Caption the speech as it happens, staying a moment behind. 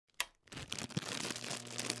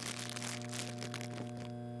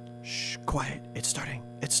Quiet. It's starting.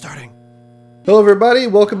 It's starting. Hello everybody,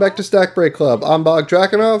 welcome back to Stack Break Club. I'm Bog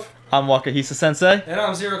Drakenov. I'm Wakahisa Sensei. And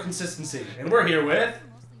I'm Zero Consistency. And we're here with...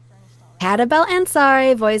 Katabelle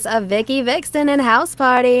Ansari, voice of Vickie, Vixen, in House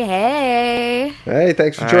Party. Hey! Hey,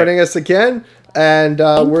 thanks for joining us again. And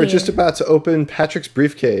we're you. just about to open Patrick's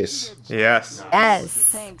briefcase. Yes. Yes.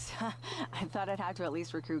 Thanks. I thought I'd have to at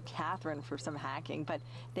least recruit Catherine for some hacking, but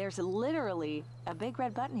there's literally a big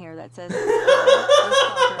red button here that says...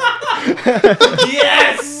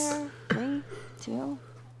 Yes! 3, 2,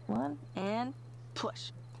 1, and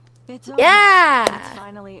push. It's over. Yeah! It's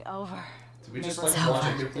finally over. Did we just like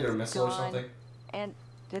launch a nuclear missile or something? And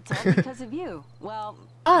it's all because of you. Well,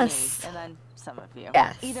 Us. me, and then some of you.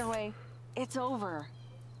 Yes. Either way, it's over.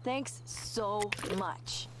 Thanks so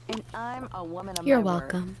much. And I'm a woman of You're my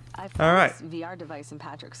welcome. word. I All found right. this VR device in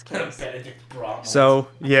Patrick's case. Benedict Brahms. So,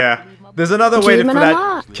 yeah. There's another way for Achievement that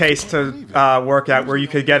unlocked. case to work out where you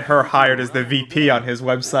could get her hired as the VP on his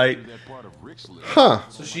website. Huh.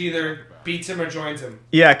 So she either beats him or joins him.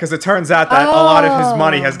 Yeah, because it turns out that a lot of his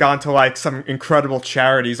money has gone to, like, some incredible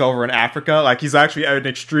charities over in Africa. Like, he's actually an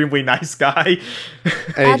extremely nice guy.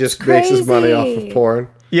 And he just makes his money off of porn.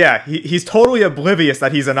 Yeah, he's totally oblivious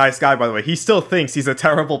that he's a nice guy, by the way. He still thinks he's a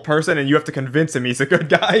terrible person, and you have to convince him he's a good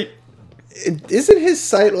guy. Isn't his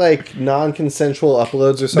site like non-consensual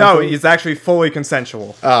uploads or something? No, he's actually fully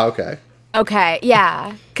consensual. Oh, okay. Okay,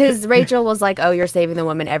 yeah. Because Rachel was like, oh, you're saving the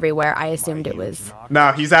women everywhere. I assumed it was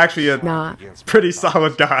No, he's actually a not. pretty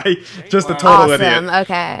solid guy. Just a total Awesome. idiot.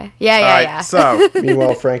 Okay. Yeah, yeah, Alright, yeah. so,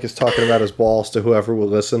 Meanwhile, Frank is talking about his balls to whoever will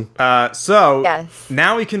listen. Yes.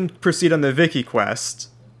 now we can proceed on the Vickie quest.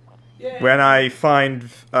 When I find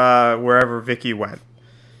wherever Vickie went.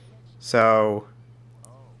 So,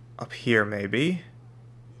 up here maybe.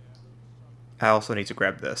 I also need to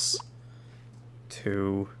grab this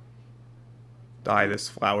to dye this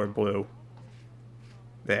flower blue.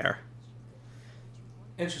 There.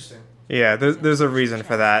 Interesting. Yeah, there's a reason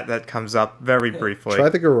for that. That comes up very briefly. Try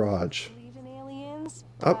the garage. Believe in aliens?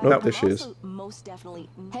 Oh, nope, there she is. Also most definitely.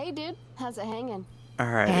 Hey, dude, how's it hanging?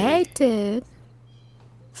 Alright. Hey, dude.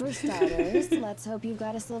 For starters, let's hope you've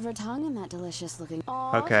got a silver tongue in that delicious-looking.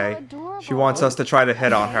 Okay. She wants us to try to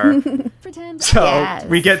hit on her. Pretend. So, Yes.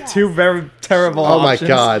 we get two very terrible Oh my options.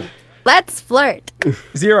 god. Let's flirt.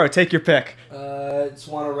 Zero, take your pick. Just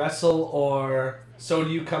want to wrestle or so do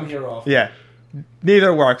you come here off? Yeah.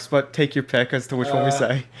 Neither works, but take your pick as to which one we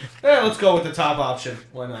say. Let's go with the top option.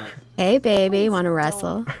 Why not? Hey, baby, want to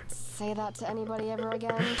wrestle? Say that to anybody ever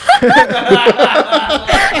again.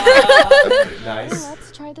 Nice.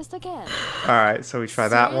 Let's try this again. Alright, so we try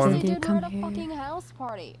that one. Seriously, dude, Come we're at a here. fucking house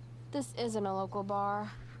party. This isn't a local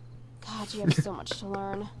bar. God, you have so much to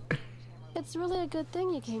learn. It's really a good thing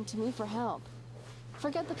you came to me for help.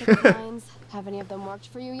 Forget the pickup lines. Have any of them worked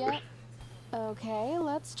for you yet? Okay,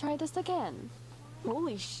 let's try this again.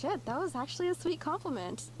 Holy shit, that was actually a sweet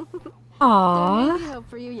compliment. Aww. There may be hope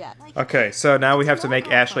for you yet. Okay, so now we have to make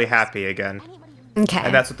Ashley happy again. Okay.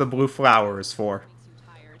 And that's what the blue flower is for.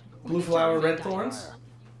 Blue flower, red thorns?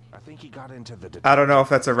 I think he got into the... I don't know if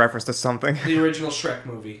that's a reference to something. The original Shrek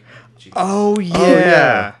movie. Jeez. Oh, yeah. Oh,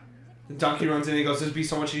 yeah. The donkey runs in and he goes, "This'd be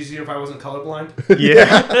so much easier if I wasn't colorblind." Yeah.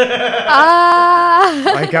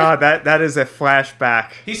 Ah. My god, that is a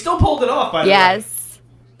flashback. He still pulled it off, by the way. Yes.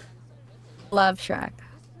 Love Shrek.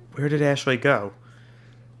 Where did Ashley go?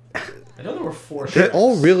 I know there were 4 They Shreks.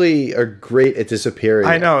 all really are great at disappearing.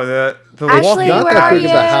 I know, the Ashley, not where that are big you?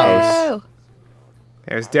 of a house.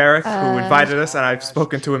 There's Derek, who invited us, and I've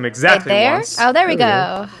spoken to him Right exactly there? once. Oh, there we There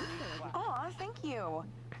go. Aw, thank you.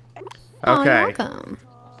 Oh, Okay. you're welcome.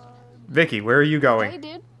 Vickie, where are you Hey, going?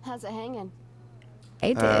 dude, how's it hanging?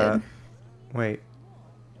 Hey, dude. Wait.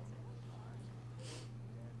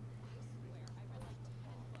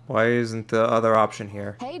 Why isn't the other option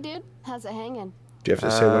here? Hey, dude, how's it hanging? Do you have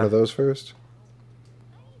to say one of those first?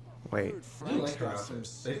 Wait. I do like her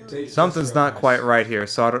outfits. They Something's not quite right here,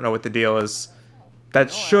 so I don't know what the deal is.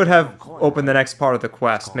 That should have opened the next part of the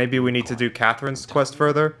quest. Maybe we need to do Catherine's quest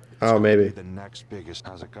further? Oh, maybe. The next biggest.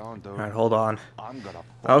 How's it going, dude? Alright, hold on. I'm gonna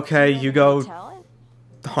Okay, you go Talent?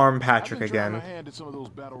 harm Patrick again. hand at some of those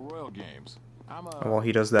battle royal games. I'm a While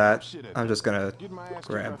he does that, I'm just gonna get my ass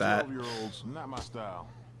grab kicked by that. 12-year-olds, not my style.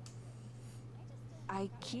 I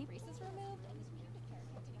keep...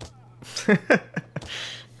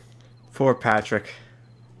 Poor Patrick.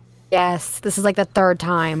 Yes, this is like the third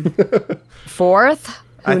time. Fourth?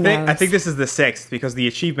 Who I knows? think this is the 6th because the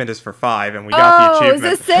achievement is for 5 and we got the Oh, is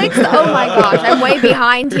achievement. this sixth? Oh my gosh, I'm way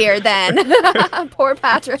behind here then. Poor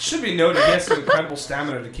Patrick. Should be noted, he has some incredible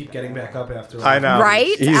stamina to keep getting back up after all. I know.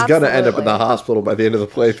 Right? He's gonna end up in the Absolutely. hospital by the end of the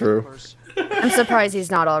playthrough. I'm surprised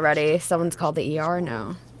he's not already. Someone's called the ER.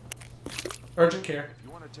 No. Urgent care.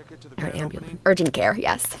 Or ambulance. Urgent care.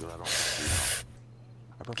 Yes.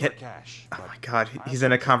 Get. Oh my god, he's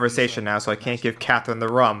in a conversation now, so I can't give Catherine the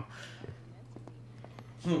rum.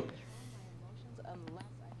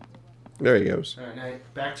 There he goes. All right, now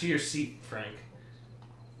back to your seat, Frank.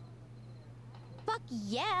 Fuck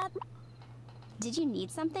yeah. Did you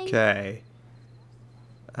need something? Okay.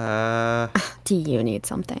 Do you need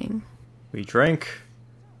something? We drink.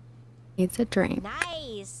 Needs a drink.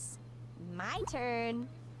 Nice. My turn.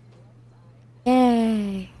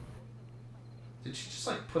 Yay. Did she just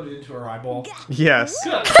like put it into her eyeball? Yes.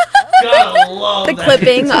 Gotta love The that.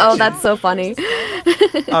 clipping. Oh, that's so funny.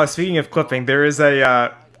 Oh, speaking of clipping, there is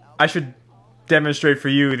a, I should demonstrate for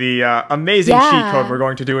you the amazing cheat code we're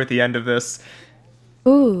going to do at the end of this.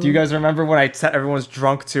 Ooh. Do you guys remember when I set everyone's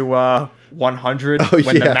drunk to 100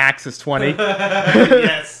 when the max is 20?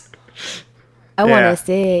 Yes. I want to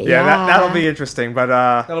see it. Yeah, Yeah. that'll be interesting, but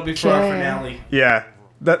That'll be for our finale. yeah.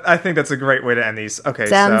 I think that's a great way to end these. Okay,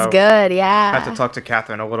 Sounds so good, yeah. I have to talk to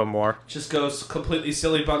Catherine a little more. Just goes completely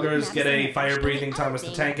silly buggers, get a fire-breathing Thomas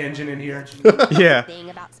the Tank Engine in here. Yeah.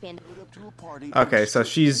 Okay, so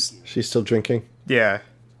she's still drinking. Yeah.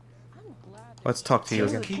 Let's talk to you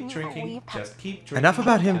again. Keep drinking. Just keep drinking. Enough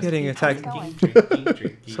about him getting attacked.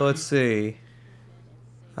 So let's see.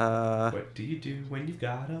 What do you do when you've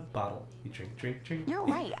got a bottle? You drink, drink, drink. You're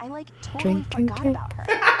right. I like totally Drink, forgot drink. about her.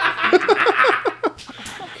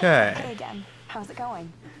 Okay. Hey again. How's it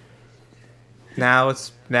going? Now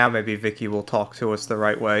maybe Vickie will talk to us the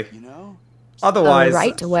right way. Otherwise,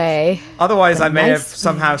 right way. Otherwise, The I may have nice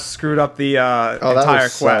somehow screwed up the that entire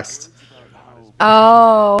would suck. quest.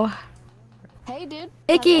 Oh. Hey, dude.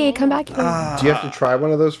 Vickie, come back here. Do you have to try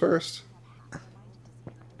one of those first?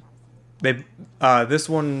 They this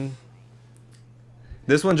one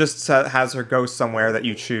just has her go somewhere that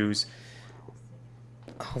you choose.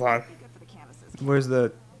 Hold on. Where's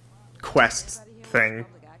the quest thing?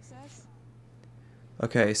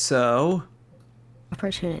 Okay, so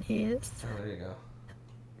Opportunities. Oh, there you go.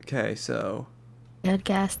 okay, so Dead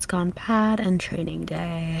guests gone bad and training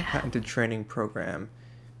day. patented training program.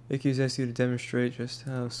 Vickie's asked you to demonstrate just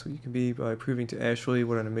how sweet you can be by proving to Ashley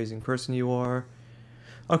what an amazing person you are.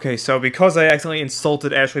 Okay, so because I accidentally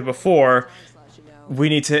insulted Ashley before, we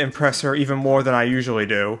need to impress her even more than I usually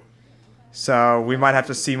do. So we might have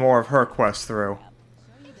to see more of her quest through.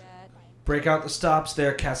 Break out the stops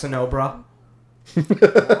there, Casanova.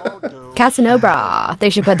 Casanova. They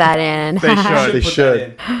should put that in. They should. They Put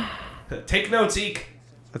should. that in. Take notes, Eek.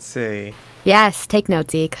 Let's see. Yes, take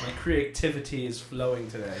notes, Eek. My creativity is flowing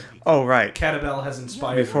today. Oh, right. Catabelle has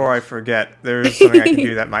inspired Before me. I forget, there's something I can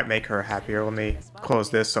do that might make her happier. Let me close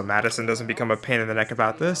this so Madison doesn't become a pain in the neck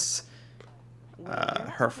about this.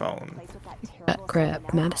 Her phone.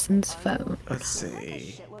 Grab Madison's phone. Let's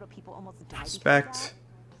see. Inspect.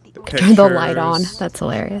 Turn the light on. pictures. That's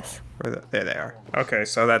hilarious. There they are. Okay,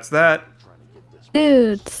 so that's that.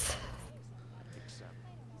 Dudes.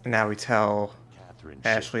 Now we tell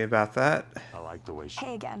Ashley about that.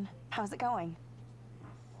 Hey again. How's it going?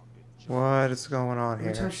 What is going on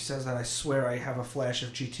Every time here? she says that, I swear I have a flash of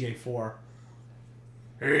GTA 4.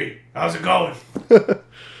 Hey, how's it going?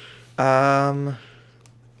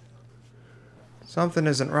 Something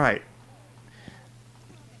isn't right.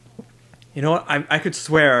 You know what? I could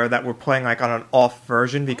swear that we're playing like on an off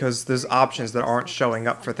version because there's options that aren't showing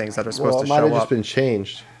up for things that are supposed Well, it to might have show just up. been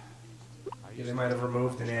changed. Yeah, they might have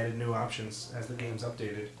removed and added new options as the game's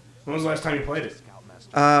updated. When was the last time you played it?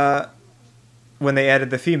 When they added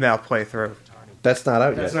the female playthrough. That's not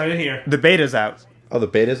out That's yet. not in here. The beta's out. Oh, the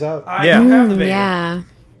beta's out? I Yeah. don't have the beta. Yeah.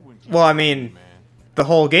 Well, I mean, the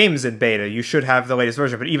whole game's in beta. You should have the latest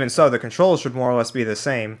version, but even so, the controls should more or less be the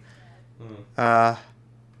same. Hold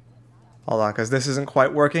on, because this isn't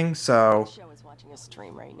quite working, so... Show is watching a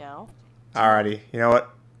stream right now. Alrighty, you know what?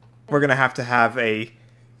 We're gonna have to have a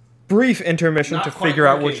brief intermission Not to quite figure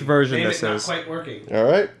out which working. version Name this it is. Not quite working. All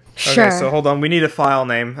right. Sure. Okay, so hold on, we need a file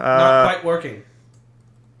name. Not quite working.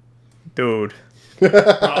 Dude.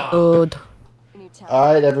 Dude.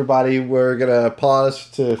 All right, everybody. We're going to pause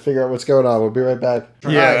to figure out what's going on. We'll be right back.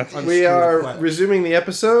 Yeah. All right, we are resuming the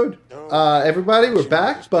episode. Everybody, we're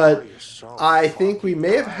back, but I think we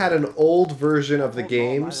may have had an old version of the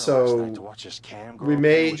game, so we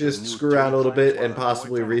may just screw around a little bit and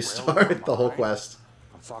possibly restart the whole quest.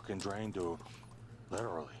 I'm fucking drained, dude.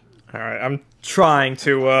 Literally. Alright, I'm trying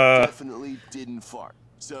to, Definitely didn't fart.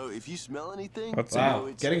 So if you smell anything, Let's Wow,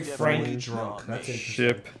 it's getting definitely Frank drunk. not That's me. interesting.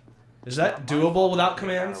 ship Is that doable without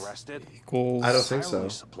commands? equals... I don't think so.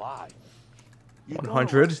 Supply. You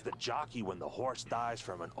 100. Go the jockey when the horse dies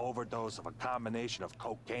from an overdose of a combination of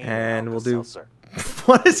cocaine And we'll do. Alka-Seltzer.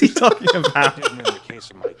 What is he talking about? Didn't in the case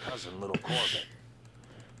of my cousin, little Corbett.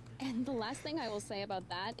 And the last thing I will say about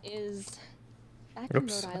that is, back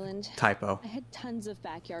Oops. in Rhode Island, Typo. I had tons of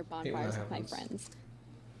backyard bonfires with my friends.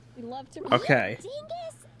 We loved to. Okay.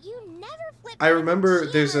 Dingus, you never flip. I remember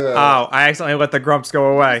there's a Oh, I accidentally let the grumps go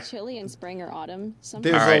away. Chilly in spring or autumn.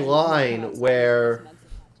 there's Alright. a line where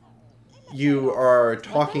you are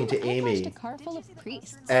talking to I Amy, watched a car full of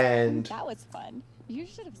priests. and That was fun. You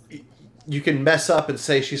should have seen you can mess up and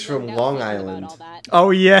say she's from now Long thinking about Island. all that.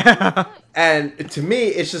 Oh, yeah. And to me,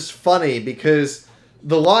 it's just funny because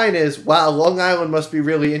the line is, wow, Long Island must be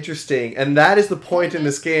really interesting. And that is the point in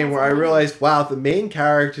this game where I realized, wow, the main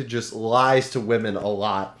character just lies to women a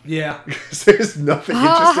lot. Yeah. Because there's nothing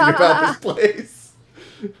interesting about this place.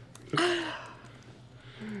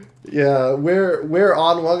 Yeah, we're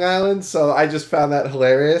on Long Island, so I just found that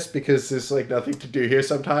hilarious because there's like nothing to do here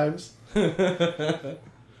sometimes.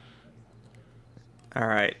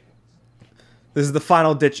 Alright. This is the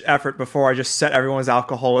final ditch effort before I just set everyone's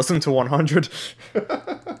alcoholism to 100. Does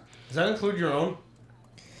that include your own?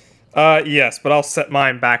 Yes, but I'll set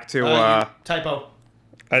mine back to, Typo.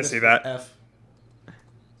 I see that. F.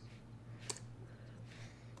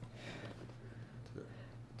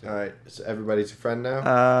 Alright, so everybody's a friend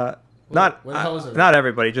now? Not, where the hell is it? not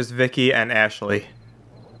everybody, just Vickie and Ashley.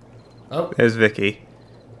 Oh. There's Vickie.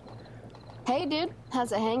 Hey, dude.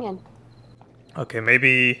 How's it hanging? Okay,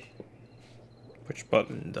 maybe... Which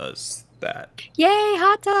button does that? Yay,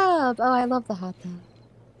 hot tub! Oh, I love the hot tub.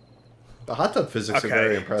 The hot tub physics are Okay.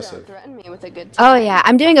 very Don't impressive. threaten me with a good Oh time. yeah,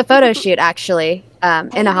 I'm doing a photo shoot actually,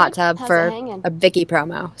 in a hot dude, tub how's for it hanging? a Vickie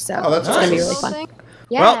promo. So Oh, that's it's gonna be nice. really fun. Thing?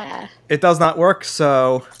 Yeah. Well, it does not work,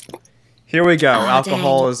 so... Here we go. Oh,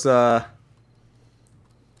 Alcohol dang. is,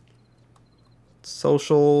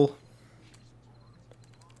 social...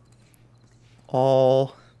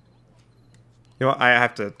 All... You know what? I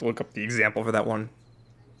have to look up the example for that one.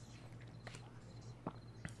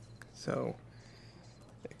 So...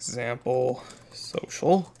 Example...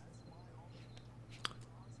 Social...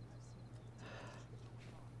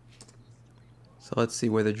 So let's see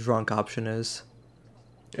where the drunk option is.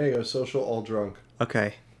 There you go, social all drunk.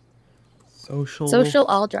 Okay. Social... Social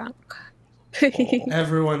all drunk.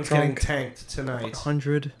 Everyone's Drunk. getting tanked tonight.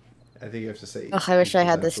 100 I think you have to say. Ugh, I wish I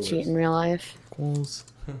had this afterwards. cheat in real life. equals...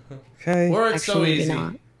 Okay. Works Actually, so maybe easy.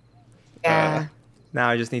 not. Yeah. Now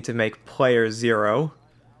I just need to make player 0.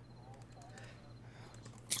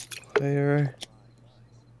 Player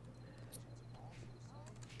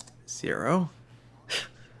 0.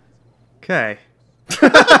 Okay.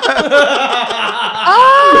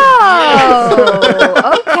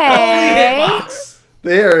 Oh, okay.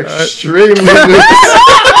 They are extremely loose.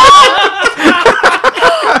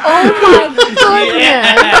 Oh my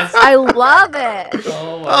goodness! I love it.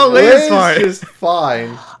 Oh, Leia's fine. Just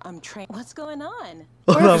fine. I'm trained. What's going on?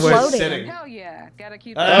 Hold We're on, wait. floating. Sitting. Hell yeah, gotta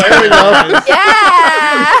keep. There we go.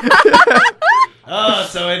 Yeah. Oh,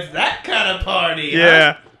 so it's that kind of party.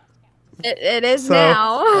 Yeah. It is So-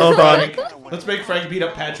 now. Hold on. Let's make Frank beat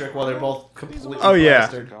up Patrick while they're both completely Oh, yeah.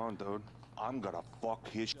 plastered. Going, dude. I'm gonna fuck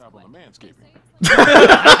his shit on the manscaping.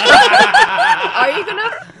 Are you gonna?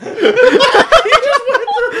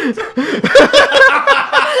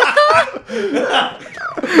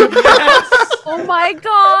 Oh my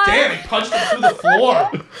god! Damn, he punched him through the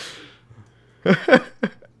floor.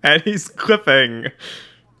 And he's clipping.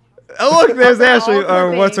 Oh, look, there's Ashley.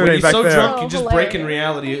 Or what's her When name he's back so there? drunk, you just break in hilarious.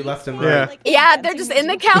 reality left and Yeah. right. Yeah, they're just in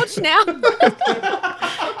the couch now.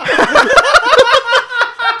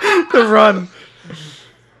 The run. The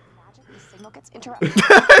signal gets interrupted.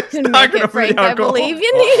 Can make Knocking it, over Frank. the I alcohol. believe in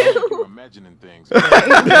You're you. imagining things. Back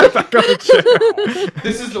on the chair.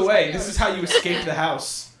 This is the way. This is how you escape the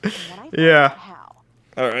house. Yeah. How?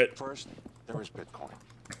 All right. First, there was Bitcoin.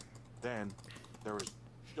 Then, there was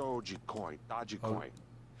Dogecoin.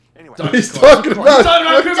 Anyway, He's talking about. once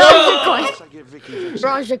I get Vickie Vicks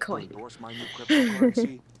Raja to coin. endorse my new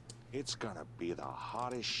cryptocurrency, it's gonna be the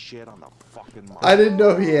hottest shit on the fucking market. I didn't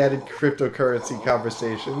know he added cryptocurrency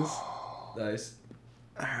conversations. Nice.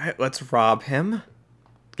 All right, let's rob him.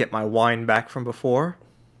 Get my wine back from before.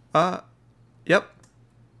 Yep.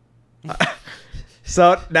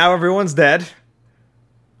 So now everyone's dead.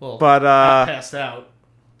 Well, But, I passed out.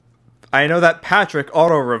 I know that Patrick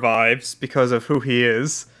auto-revives because of who he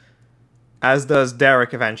is. As does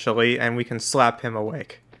Derek eventually, and we can slap him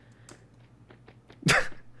awake.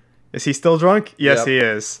 Is he still drunk? Yes, Yep. he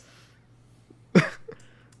is.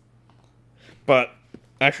 But,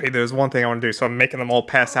 actually, there's one thing I want to do, so I'm making them all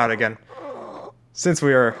pass out again. Since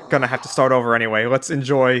we are gonna have to start over anyway, let's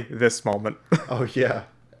enjoy this moment. Oh, yeah.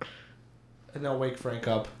 And they'll wake Frank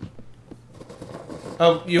up.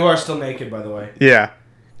 Oh, you are still naked, by the way. Yeah.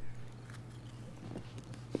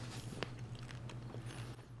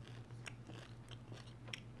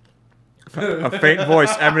 A faint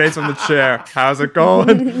voice emanates from the chair. How's it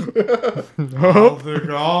going? How's it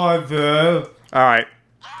going, dude? Alright.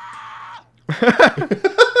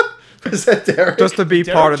 Is that Derek? Just to be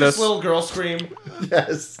Derek, part of just this. little girl scream.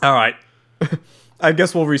 Yes. Alright. I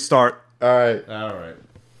guess we'll restart. Alright. Alright.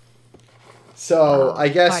 So, I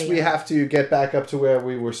guess we have to get back up to where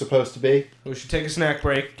we were supposed to be. We should take a snack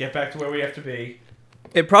break, get back to where we have to be.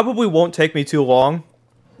 It probably won't take me too long.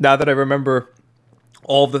 Now that I remember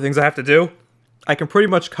all of the things I have to do, I can pretty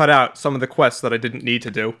much cut out some of the quests that I didn't need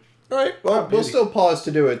to do. Alright, well, we'll still pause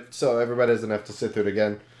to do it so everybody doesn't have to sit through it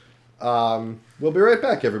again. We'll be right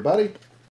back, everybody.